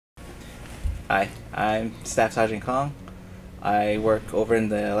Hi, I'm Staff Sergeant Kong. I work over in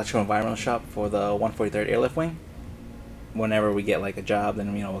the electrical environmental shop for the 143rd Airlift Wing. Whenever we get like a job,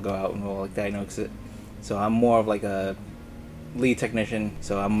 then we'll go out and we'll like diagnose it. So I'm more of like a lead technician.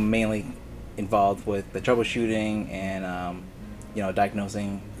 So I'm mainly involved with the troubleshooting and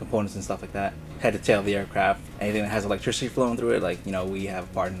diagnosing components and stuff like that. Head to tail of the aircraft. Anything that has electricity flowing through it, we have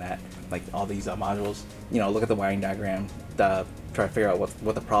a part in that. Like all these modules. Look at the wiring diagram, try to figure out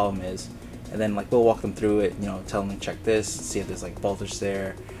what the problem is. And then we'll walk them through it, tell them to check this, see if there's voltage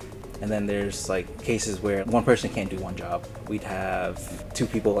there. And then there's cases where one person can't do one job. We'd have two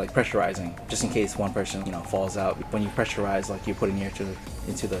people pressurizing, just in case one person falls out. When you pressurize, you're putting air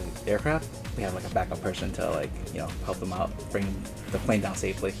into the aircraft, we have a backup person to help them out, bring the plane down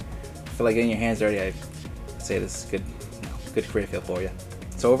safely. I feel like getting your hands dirty, I'd say this is good career field for you.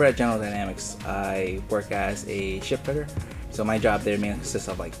 So over at General Dynamics, I work as a ship fitter. So my job there mainly consists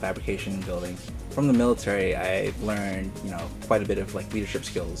of fabrication and building. From the military, I've learned quite a bit of leadership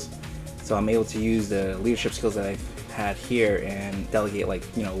skills. So I'm able to use the leadership skills that I've had here and delegate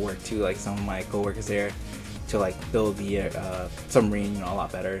work to some of my coworkers there to build the submarine a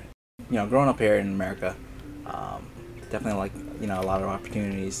lot better. Growing up here in America, definitely a lot of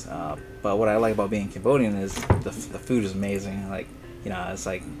opportunities. But what I like about being Cambodian is the food is amazing. It's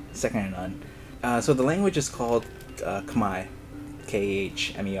second to none. So the language is called Khmer,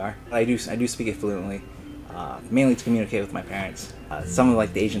 Khmer. I do speak it fluently, mainly to communicate with my parents. Some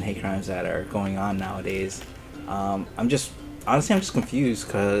of the Asian hate crimes that are going on nowadays, I'm just confused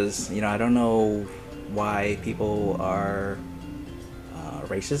because I don't know why people are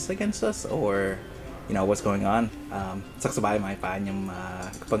racist against us or what's going on. Sắc sa bay mai pa nyum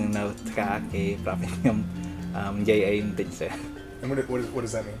kapag na taka kay prophet nyum gay ay din sa. And what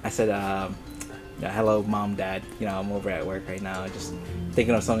does that mean? I said, hello, mom, dad. I'm over at work right now, just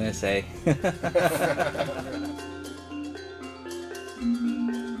thinking of something to say.